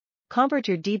Convert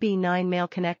your DB9 male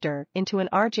connector into an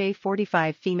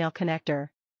RJ45 female connector.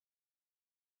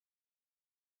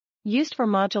 Used for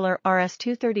modular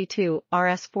RS232,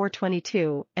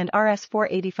 RS422 and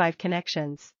RS485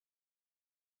 connections.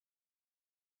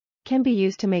 Can be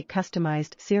used to make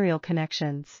customized serial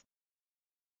connections.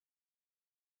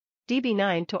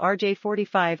 DB9 to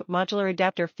RJ45 Modular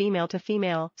Adapter female to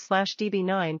female /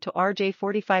 DB9 to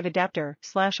RJ45 Adapter /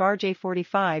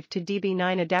 RJ45 to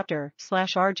DB9 Adapter /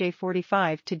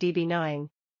 RJ45 to DB9.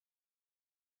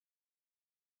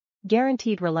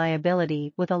 Guaranteed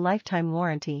reliability with a lifetime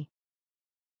warranty.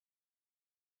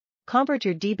 Convert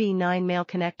your DB9 male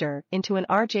connector into an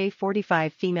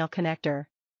RJ45 female connector.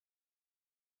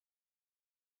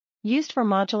 Used for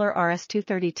modular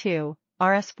RS232,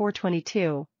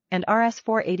 RS422 and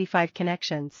RS485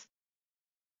 connections.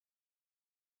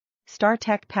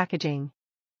 StarTech Packaging.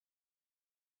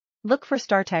 Look for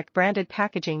StarTech Branded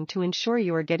Packaging to ensure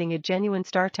you are getting a genuine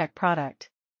StarTech product.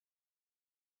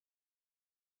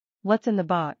 What's in the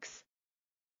box?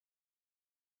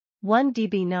 1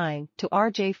 DB9 to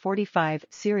RJ45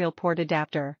 serial port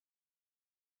adapter.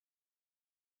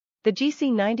 The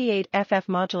GC98FF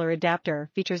Modular Adapter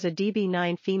features a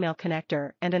DB9 female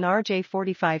connector and an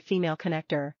RJ45 female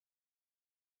connector.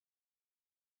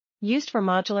 Used for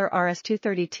modular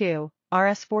RS232,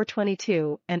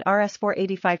 RS422 and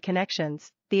RS485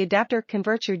 connections, the adapter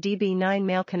converts your DB9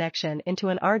 male connection into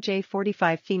an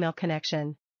RJ45 female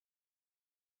connection.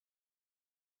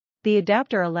 The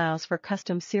adapter allows for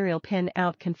custom serial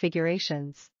pin-out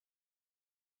configurations.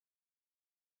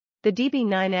 The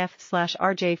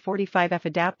DB9F/RJ45F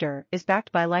adapter is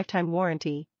backed by lifetime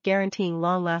warranty, guaranteeing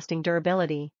long-lasting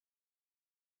durability.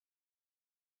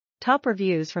 Top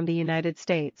reviews from the United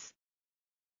States.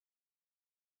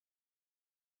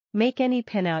 Make any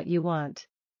pin-out you want.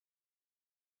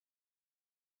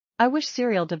 I wish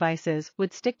serial devices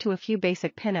would stick to a few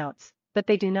basic pinouts, but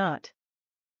they do not.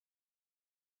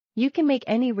 You can make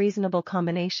any reasonable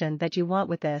combination that you want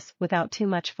with this without too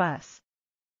much fuss.